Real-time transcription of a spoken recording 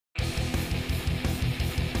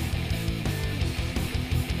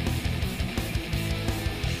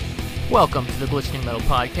Welcome to the Glistening Metal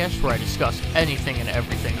Podcast, where I discuss anything and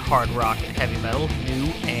everything hard rock and heavy metal, new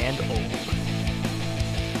and old.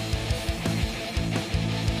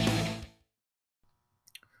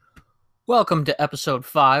 Welcome to episode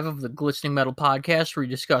 5 of the Glistening Metal Podcast, where we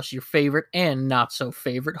discuss your favorite and not so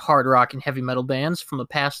favorite hard rock and heavy metal bands from the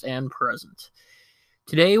past and present.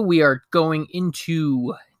 Today we are going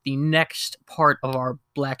into the next part of our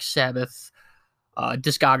Black Sabbath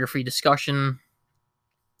discography discussion.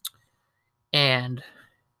 And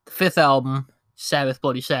the fifth album, Sabbath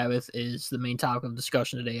Bloody Sabbath, is the main topic of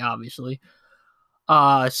discussion today, obviously.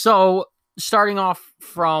 So, starting off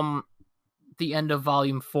from the end of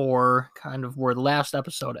Volume 4, kind of where the last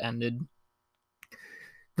episode ended,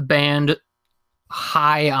 the band,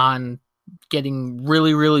 high on getting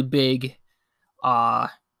really, really big, at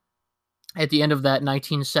the end of that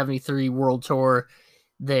 1973 World Tour,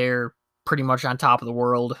 they're pretty much on top of the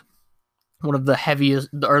world. One of the heaviest,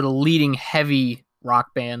 or the leading heavy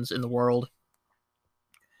rock bands in the world.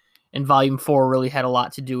 And Volume 4 really had a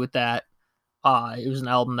lot to do with that. It was an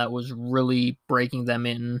album that was really breaking them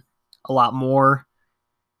in a lot more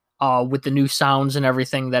with the new sounds and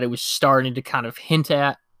everything that it was starting to kind of hint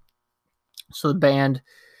at. So the band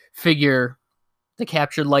figure they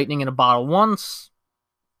captured lightning in a bottle once.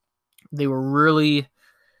 They were really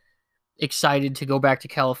excited to go back to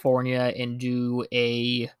California and do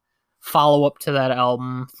a follow-up to that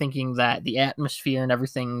album, thinking that the atmosphere and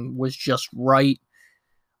everything was just right.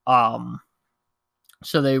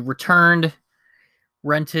 So they returned,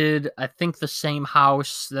 rented, I think, the same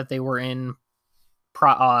house that they were in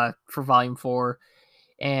for Volume 4,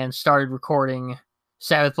 and started recording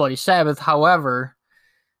Sabbath Bloody Sabbath. However,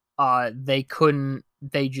 they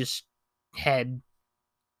just had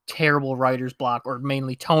terrible writer's block, or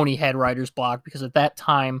mainly Tony had writer's block, because at that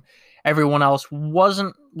time everyone else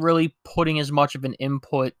wasn't really putting as much of an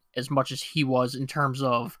input as much as he was in terms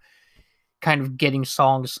of kind of getting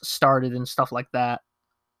songs started and stuff like that.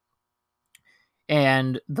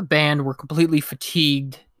 And the band were completely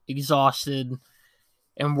fatigued, exhausted,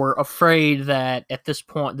 and were afraid that at this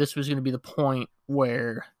point, this was going to be the point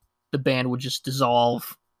where the band would just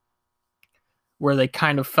dissolve, where they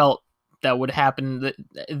kind of felt that would happen.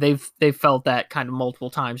 They've felt that kind of multiple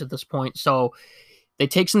times at this point. So they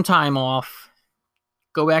take some time off,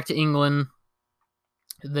 go back to England.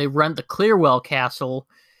 They rent the Clearwell Castle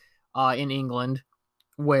in England,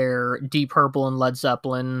 where Deep Purple and Led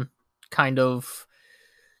Zeppelin kind of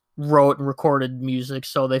wrote and recorded music.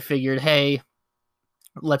 So they figured, hey,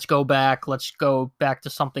 let's go back to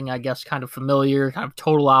something, I guess, kind of familiar, kind of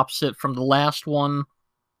total opposite from the last one.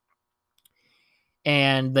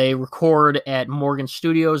 And they record at Morgan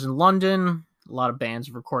Studios in London. A lot of bands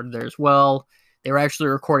have recorded there as well. They were actually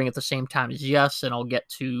recording at the same time as Yes, and I'll get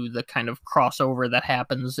to the kind of crossover that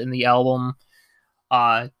happens in the album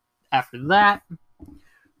after that.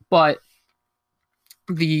 But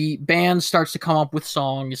the band starts to come up with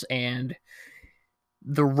songs, and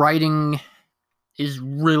the writing is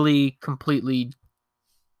really completely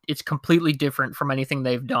different from anything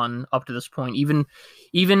they've done up to this point.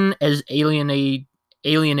 Even as alienated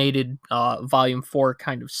Volume 4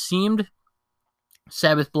 kind of seemed,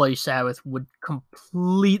 Sabbath Bloody Sabbath would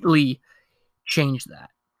completely change that.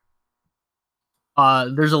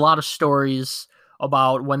 There's a lot of stories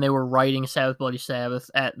about when they were writing Sabbath Bloody Sabbath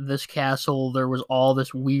at this castle. There was all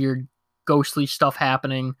this weird ghostly stuff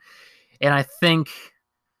happening, and I think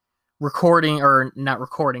rehearsing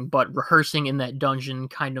in that dungeon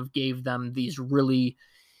kind of gave them these really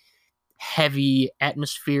heavy,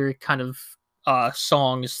 atmospheric kind of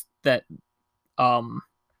songs that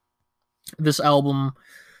this album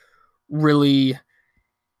really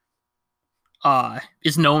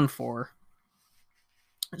is known for.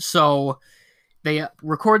 So they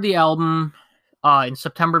record the album in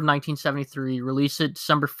September of 1973, release it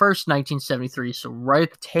December 1st, 1973, so right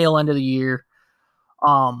at the tail end of the year.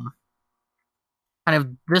 Kind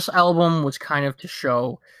of this album was kind of to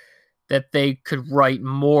show that they could write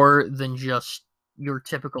more than just your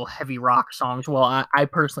typical heavy rock songs. Well, I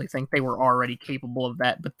personally think they were already capable of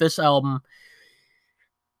that, but this album,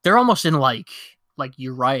 they're almost in like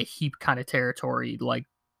Uriah Heep kind of territory, like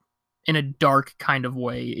in a dark kind of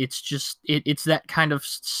way. It's just it's that kind of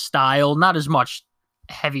style, not as much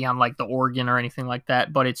heavy on like the organ or anything like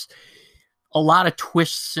that, but it's a lot of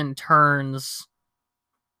twists and turns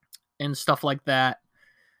and stuff like that.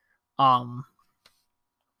 And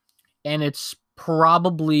it's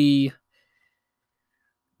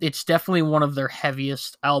definitely one of their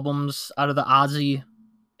heaviest albums out of the Ozzy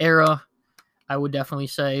era, I would definitely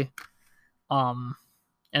say. And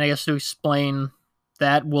I guess to explain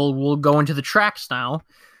that, we'll go into the tracks now.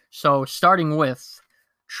 So starting with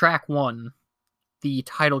track 1, the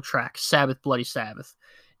title track, Sabbath Bloody Sabbath.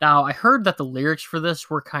 Now, I heard that the lyrics for this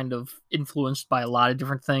were kind of influenced by a lot of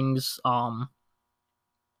different things.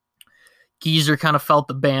 Geezer kind of felt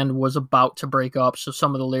the band was about to break up, so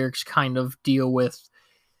some of the lyrics kind of deal with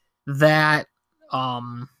that. A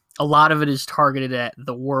lot of it is targeted at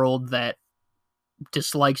the world that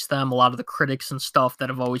dislikes them, a lot of the critics and stuff that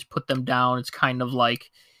have always put them down. It's kind of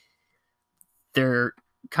like their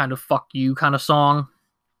kind of fuck you kind of song.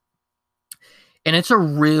 And it's a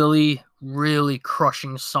really, really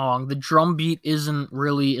crushing song. The drum beat isn't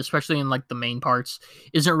really, especially in like the main parts,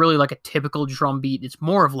 isn't really like a typical drum beat. It's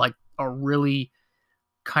more of like a really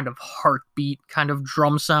kind of heartbeat kind of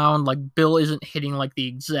drum sound. Like Bill isn't hitting like the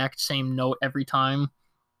exact same note every time.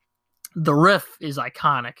 The riff is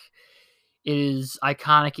iconic. It is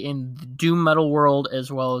iconic in the doom metal world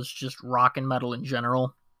as well as just rock and metal in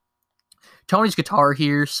general. Tony's guitar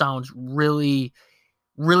here sounds really,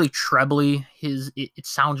 really trebly. It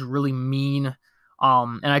sounds really mean.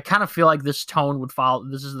 And I kind of feel like this tone would follow.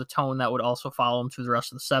 This is the tone that would also follow him through the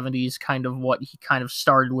rest of the 70s, kind of what he kind of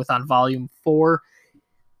started with on Volume 4.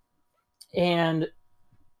 And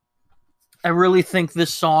I really think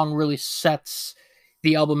this song really sets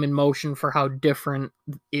the album in motion for how different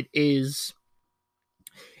it is.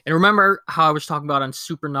 And remember how I was talking about on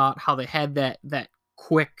Supernaut, how they had that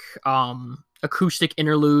quick acoustic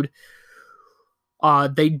interlude.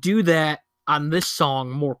 They do that on this song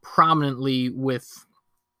more prominently with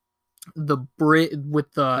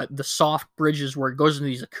the soft bridges where it goes into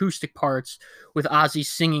these acoustic parts, with Ozzy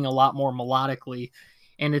singing a lot more melodically,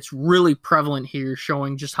 and it's really prevalent here,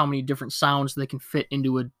 showing just how many different sounds they can fit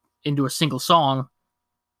into a single song.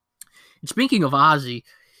 And speaking of Ozzy,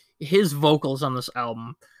 his vocals on this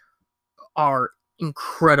album are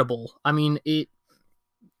incredible. I mean,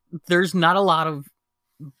 there's not a lot of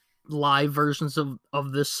live versions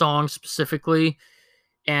of this song specifically,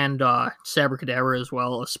 and Sabracadabra as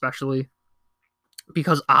well, especially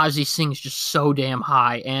because Ozzy sings just so damn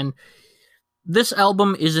high. And this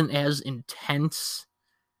album isn't as intense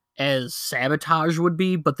as Sabotage would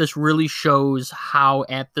be, but this really shows how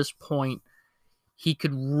at this point he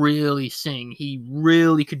could really sing. He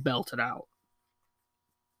really could belt it out.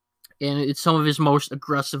 And it's some of his most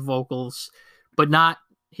aggressive vocals, but not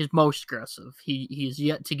his most aggressive. He is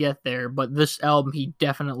yet to get there, but this album he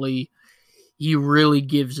really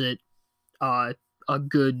gives it a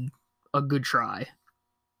good try.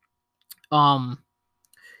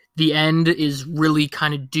 The end is really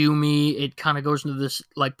kind of doomy. It kind of goes into this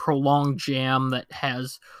like prolonged jam that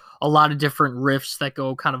has a lot of different riffs that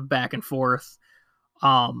go kind of back and forth.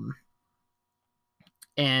 And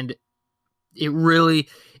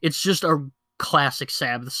it's just a classic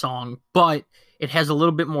Sabbath song, but it has a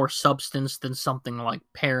little bit more substance than something like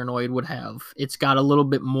Paranoid would have. It's got a little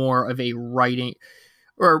bit more of a writing,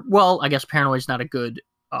 or, well, I guess Paranoid's not a good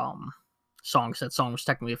song, because that song was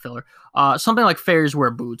technically a filler. Something like Fairies Wear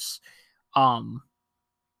Boots,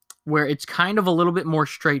 where it's kind of a little bit more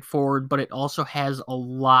straightforward, but it also has a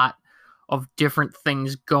lot of different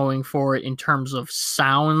things going for it in terms of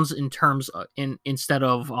sounds, instead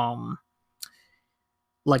of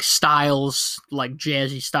like styles, like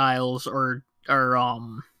jazzy styles or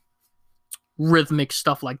rhythmic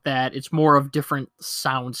stuff like that. It's more of different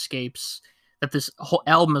soundscapes that this whole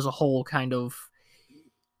album as a whole kind of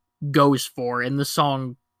goes for, and the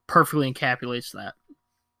song perfectly encapsulates that.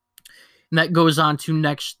 And that goes on to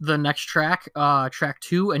the next track, track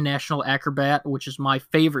 2, A National Acrobat, which is my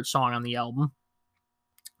favorite song on the album.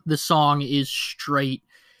 This song is straight,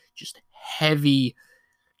 just heavy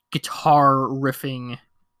guitar riffing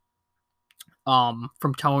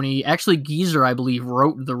from Tony. Actually, Geezer, I believe,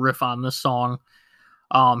 wrote the riff on this song.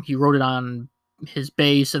 He wrote it on his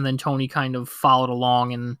bass, and then Tony kind of followed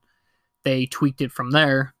along, and they tweaked it from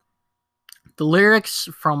there. The lyrics,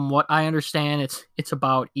 from what I understand, it's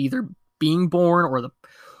about either being born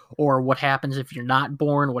or what happens if you're not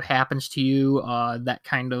born, what happens to you, that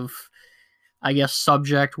kind of, I guess,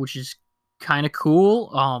 subject, which is kind of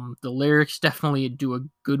cool. The lyrics definitely do a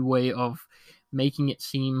good way of making it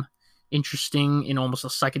seem interesting in almost a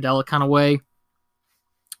psychedelic kind of way.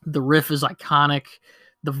 The riff is iconic.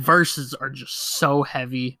 The verses are just so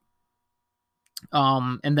heavy.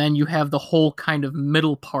 And then you have the whole kind of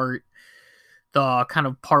middle part, the kind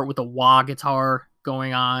of part with the wah guitar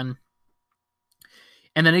going on.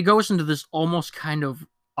 And then it goes into this almost kind of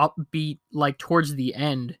upbeat, like towards the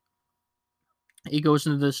end, it goes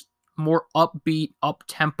into this more upbeat,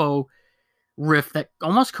 up-tempo riff that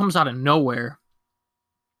almost comes out of nowhere.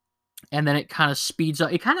 and then it kind of speeds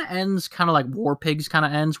up. It kind of ends kind of like War Pigs kind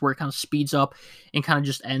of ends, where it kind of speeds up and kind of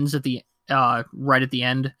just ends at the right at the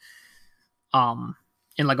end, in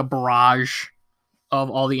like a barrage of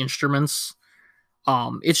all the instruments.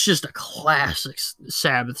 It's just a classic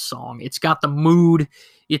Sabbath song. It's got the mood.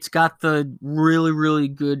 It's got the really, really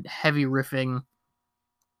good heavy riffing.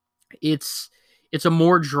 It's a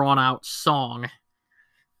more drawn out song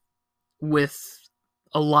with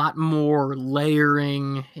a lot more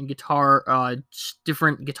layering and guitar,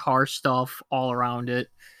 different guitar stuff all around it.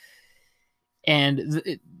 And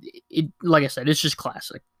it like I said, it's just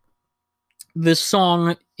classic. This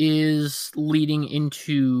song is leading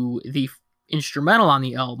into the instrumental on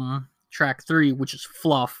the album, track 3, which is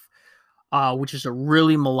Fluff, which is a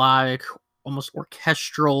really melodic, almost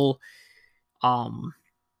orchestral,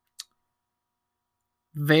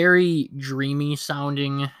 very dreamy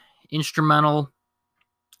sounding instrumental.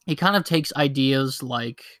 It kind of takes ideas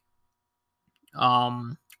like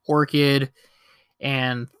Orchid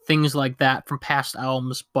and things like that from past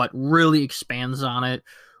albums, but really expands on it,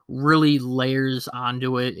 really layers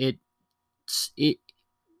onto it. It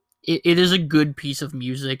is a good piece of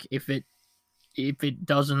music if it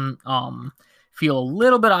doesn't feel a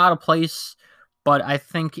little bit out of place, but I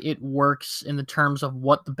think it works in the terms of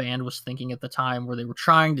what the band was thinking at the time, where they were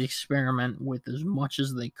trying to experiment with as much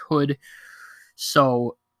as they could.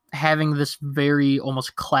 So having this very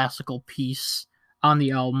almost classical piece on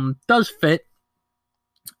the album does fit,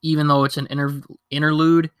 even though it's an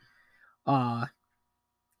interlude.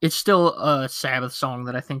 It's still a Sabbath song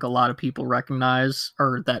that I think a lot of people recognize,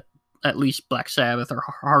 or that at least Black Sabbath or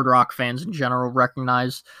hard rock fans in general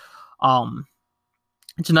recognize.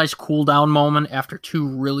 It's a nice cool down moment after two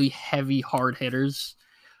really heavy hard hitters.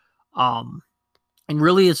 And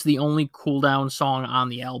really it's the only cool down song on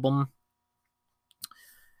the album.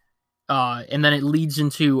 And then it leads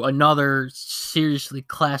into another seriously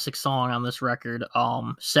classic song on this record,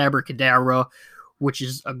 Sabracadabra, which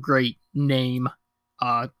is a great name.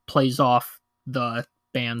 Plays off the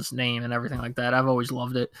band's name and everything like that. I've always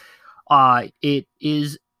loved it. It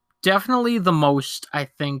is definitely the most, I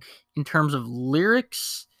think, in terms of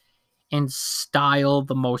lyrics and style,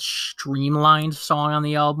 the most streamlined song on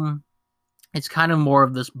the album. It's kind of more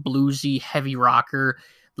of this bluesy, heavy rocker.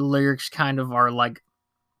 The lyrics kind of are like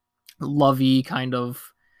lovey, kind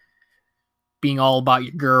of being all about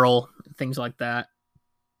your girl, things like that.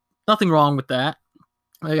 Nothing wrong with that.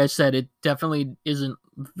 Like I said, it definitely isn't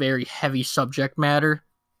very heavy subject matter,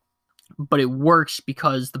 but it works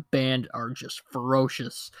because the band are just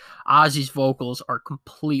ferocious. Ozzy's vocals are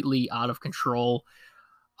completely out of control.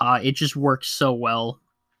 It just works so well.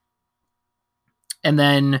 And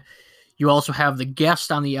then you also have the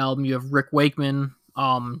guest on the album. You have Rick Wakeman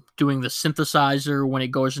doing the synthesizer when it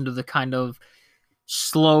goes into the kind of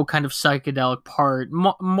slow, kind of psychedelic part,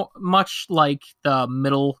 much like the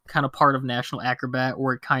middle kind of part of National Acrobat,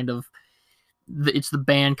 where it kind of, it's the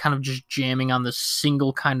band kind of just jamming on this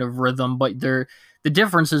single kind of rhythm. But the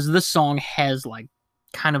difference is this song has like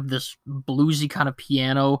kind of this bluesy kind of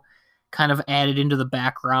piano kind of added into the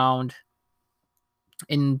background,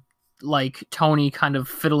 and like Tony kind of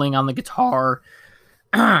fiddling on the guitar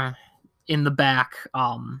in the back.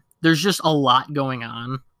 There's just a lot going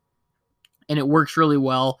on, and it works really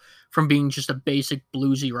well from being just a basic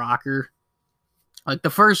bluesy rocker. Like the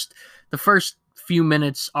first few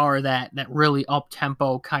minutes are that really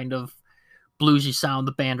up-tempo kind of bluesy sound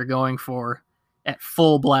the band are going for at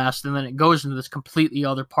full blast, and then it goes into this completely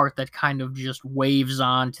other part that kind of just waves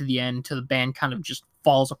on to the end, to the band kind of just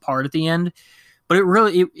falls apart at the end. But it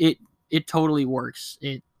really it totally works.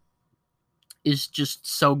 It is just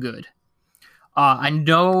so good. I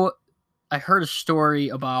know I heard a story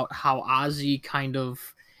about how Ozzy kind of,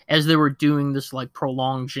 as they were doing this like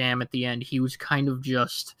prolonged jam at the end, he was kind of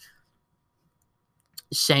just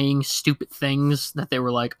saying stupid things that they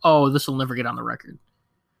were like, oh, this will never get on the record.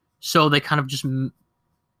 So they kind of just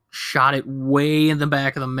shot it way in the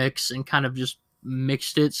back of the mix and kind of just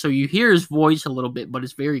mixed it. So you hear his voice a little bit, but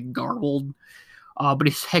it's very garbled. But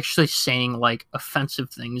he's actually saying like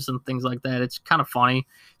offensive things and things like that. It's kind of funny.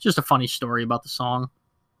 It's just a funny story about the song.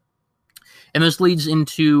 And this leads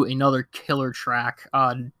into another killer track,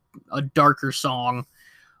 a darker song,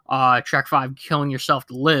 track 5, Killing Yourself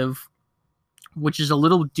to Live, which is a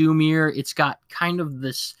little doomier. It's got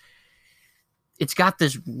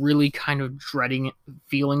this really kind of dreading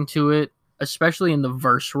feeling to it, especially in the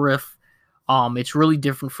verse riff. It's really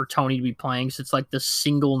different for Tony to be playing, because it's like this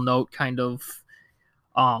single note kind of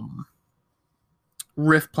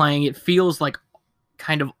riff playing. It feels like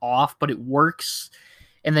kind of off, but it works.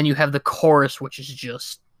 And then you have the chorus, which is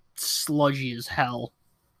just sludgy as hell.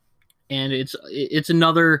 and it's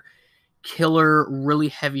another killer, really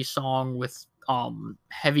heavy song with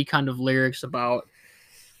heavy kind of lyrics about.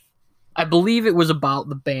 I believe it was about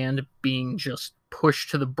the band being just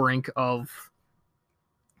pushed to the brink of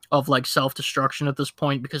like self-destruction at this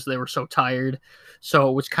point because they were so tired. So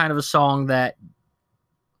it was kind of a song that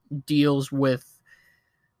deals with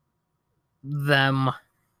them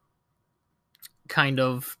kind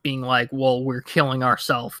of being like, well, we're killing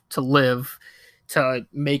ourselves to live, to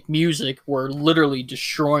make music. We're literally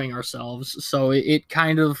destroying ourselves. So it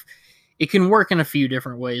kind of, it can work in a few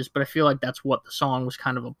different ways, but I feel like that's what the song was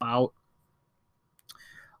kind of about.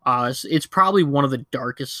 It's probably one of the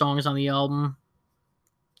darkest songs on the album,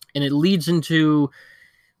 and it leads into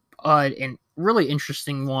an really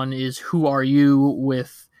interesting one is "Who Are You?"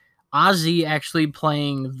 with Ozzy actually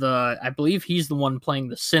playing I believe he's the one playing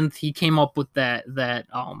the synth. He came up with that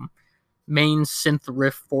main synth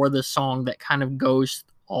riff for this song that kind of goes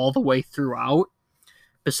all the way throughout,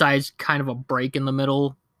 besides kind of a break in the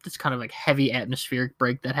middle. This kind of like heavy atmospheric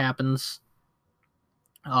break that happens,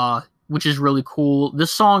 which is really cool.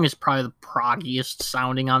 This song is probably the proggiest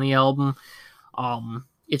sounding on the album.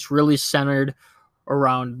 It's really centered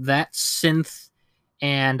around that synth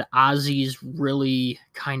and Ozzy's really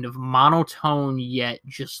kind of monotone yet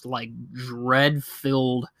just like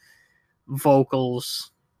dread-filled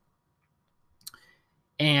vocals.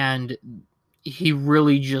 And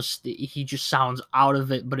he just sounds out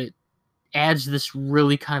of it, but it adds this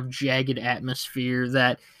really kind of jagged atmosphere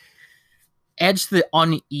that adds to the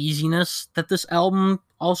uneasiness that this album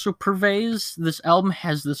also purveys. This album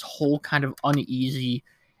has this whole kind of uneasy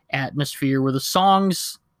atmosphere where the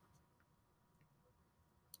songs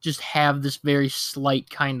just have this very slight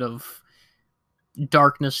kind of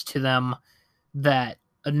darkness to them that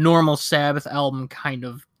a normal Sabbath album kind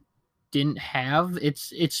of didn't have.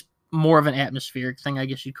 It's more of an atmospheric thing, I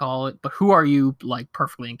guess you'd call it. But Who Are You like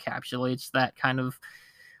perfectly encapsulates that kind of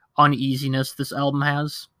uneasiness this album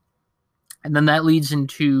has. And then that leads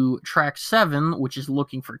into track 7, which is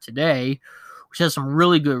Looking for Today, which has some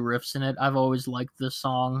really good riffs in it. I've always liked this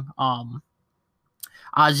song.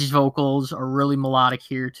 Ozzy's vocals are really melodic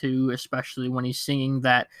here too, especially when he's singing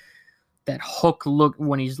that hook look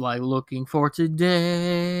when he's like looking for today,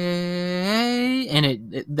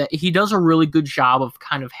 and that he does a really good job of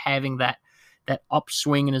kind of having that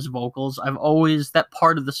upswing in his vocals. That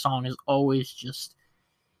part of the song is always just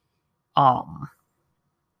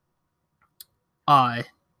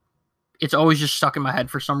it's always just stuck in my head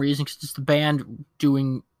for some reason because it's the band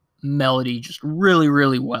doing melody just really,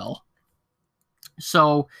 really well.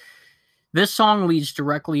 So this song leads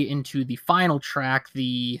directly into the final track,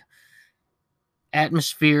 the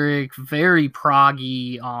atmospheric, very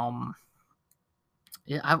proggy.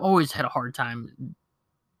 I've always had a hard time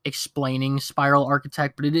explaining Spiral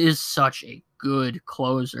Architect, but it is such a good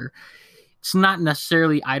closer. It's not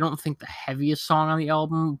necessarily, I don't think, the heaviest song on the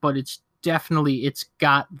album, but it's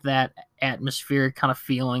got that atmospheric kind of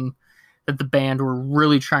feeling that the band were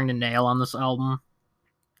really trying to nail on this album.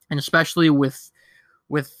 And especially with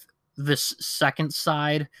this second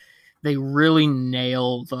side, they really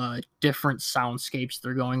nail the different soundscapes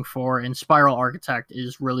they're going for, and Spiral Architect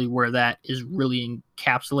is really where that is really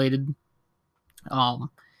encapsulated. And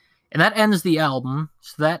that ends the album.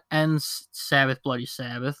 So that ends Sabbath Bloody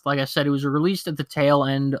Sabbath. Like I said, it was released at the tail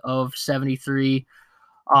end of 73.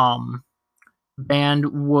 Band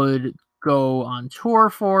would go on tour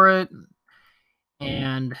for it,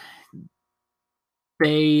 and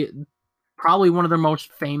they probably one of their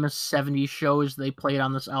most famous 70s shows they played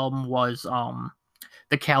on this album was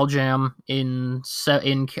the Cal Jam in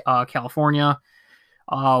California,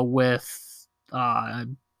 with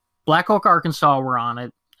Black Oak, Arkansas were on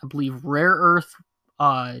it. I believe Rare Earth,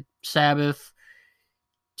 Sabbath,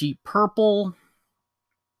 Deep Purple,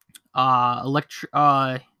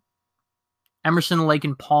 Emerson, Lake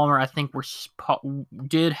and Palmer, I think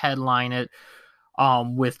did headline it,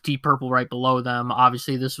 with Deep Purple right below them.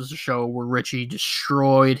 Obviously, this was a show where Richie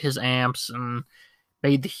destroyed his amps and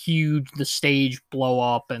made the stage blow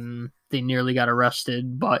up, and they nearly got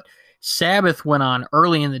arrested. But Sabbath went on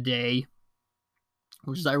early in the day,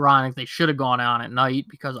 which is ironic. They should have gone on at night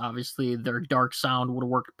because obviously their dark sound would have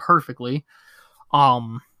worked perfectly.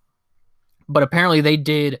 But apparently they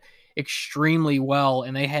did extremely well,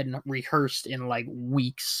 and they hadn't rehearsed in like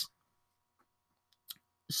weeks.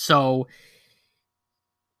 So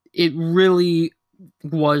it really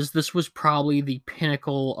was, this was probably the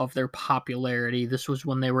pinnacle of their popularity. This was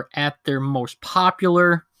when they were at their most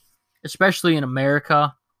popular, especially in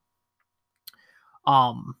America.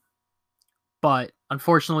 But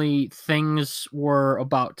unfortunately, things were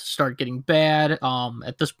about to start getting bad.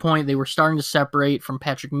 At this point, they were starting to separate from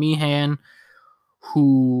Patrick Meehan,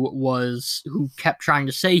 who kept trying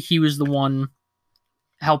to say he was the one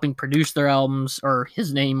helping produce their albums, or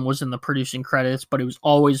his name was in the producing credits, but it was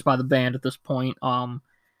always by the band at this point.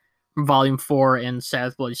 Volume 4 and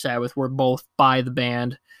Sabbath Bloody Sabbath were both by the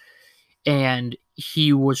band, and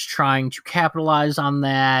he was trying to capitalize on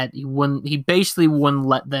that. He basically wouldn't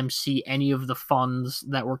let them see any of the funds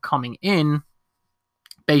that were coming in.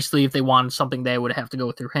 Basically, if they wanted something, they would have to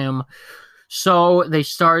go through him. So they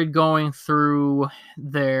started going through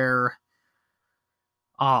their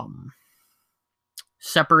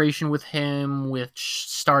separation with him, which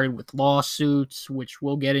started with lawsuits, which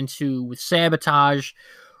we'll get into with Sabotage.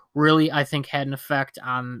 Really, I think had an effect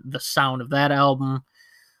on the sound of that album.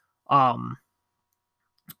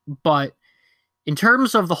 But in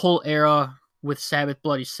terms of the whole era with Sabbath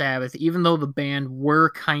Bloody Sabbath, even though the band were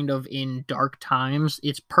kind of in dark times,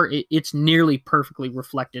 it's nearly perfectly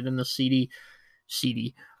reflected in the CD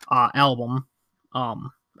album. I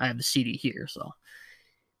have the CD here, so.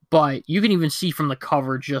 But you can even see from the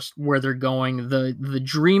cover just where they're going, the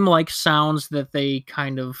dreamlike sounds that they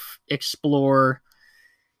kind of explore,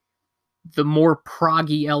 the more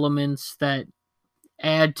proggy elements that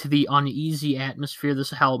add to the uneasy atmosphere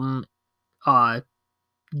this album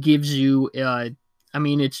gives you.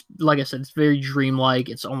 It's like I said, it's very dreamlike.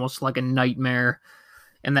 It's almost like a nightmare,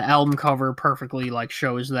 and the album cover perfectly like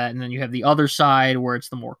shows that. And then you have the other side where it's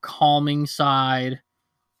the more calming side.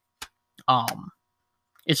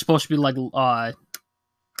 It's supposed to be like the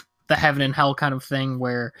heaven and hell kind of thing,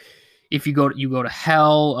 where if you go to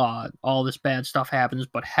hell, all this bad stuff happens,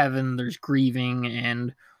 but heaven, there's grieving,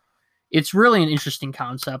 and it's really an interesting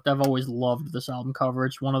concept. I've always loved this album cover.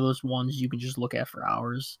 It's one of those ones you can just look at for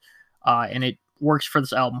hours, and it works for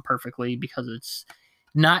this album perfectly because it's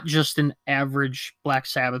not just an average Black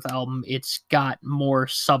Sabbath album. It's got more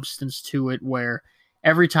substance to it, where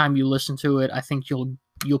every time you listen to it, I think you'll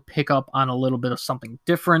pick up on a little bit of something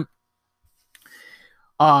different.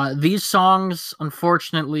 These songs,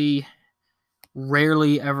 unfortunately,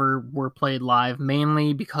 rarely ever were played live,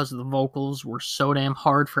 mainly because the vocals were so damn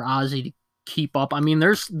hard for Ozzy to keep up. I mean,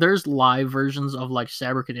 there's live versions of like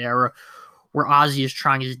Sabracadabra where Ozzy is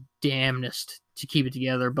trying his damnedest to keep it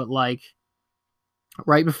together, but like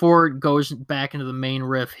right before it goes back into the main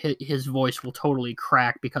riff, his voice will totally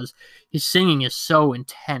crack because his singing is so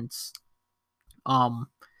intense.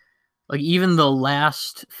 Like even the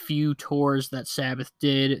last few tours that Sabbath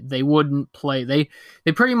did, they wouldn't play. They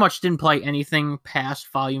pretty much didn't play anything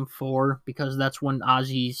past Volume 4 because that's when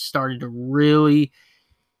Ozzy started to really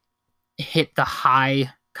hit the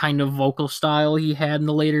high kind of vocal style he had in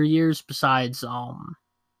the later years. Besides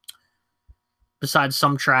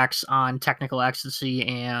some tracks on Technical Ecstasy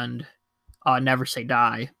and Never Say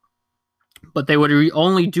Die, but they would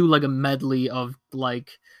only do like a medley of like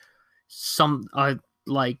some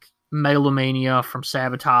like Megalomania from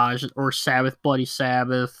Sabotage or Sabbath Bloody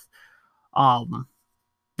Sabbath.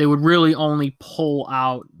 They would really only pull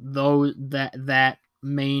out that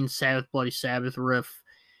main Sabbath Bloody Sabbath riff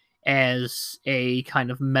as a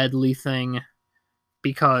kind of medley thing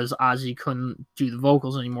because Ozzy couldn't do the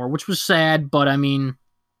vocals anymore, which was sad, but I mean,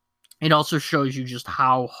 it also shows you just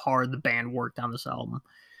how hard the band worked on this album.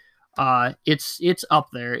 It's up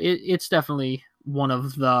there. It's definitely one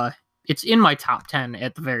of the... It's in my top 10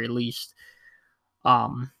 at the very least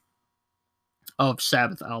of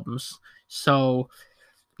Sabbath albums. So,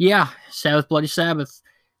 yeah, Sabbath Bloody Sabbath.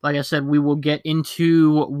 Like I said, we will get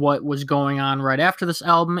into what was going on right after this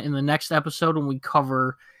album in the next episode when we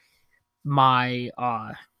cover my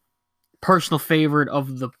personal favorite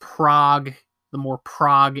of the more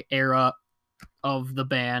prog era of the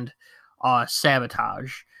band,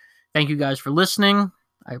 Sabotage. Thank you guys for listening.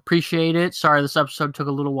 I appreciate it. Sorry this episode took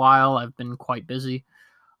a little while. I've been quite busy.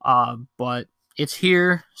 But it's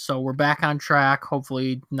here, so we're back on track.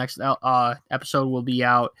 Hopefully next episode will be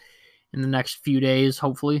out in the next few days,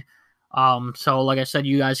 hopefully. So like I said,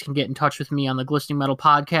 you guys can get in touch with me on the Glistening Metal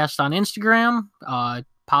Podcast on Instagram.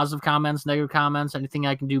 Positive comments, negative comments, anything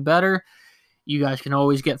I can do better. You guys can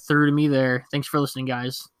always get through to me there. Thanks for listening,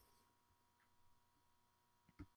 guys.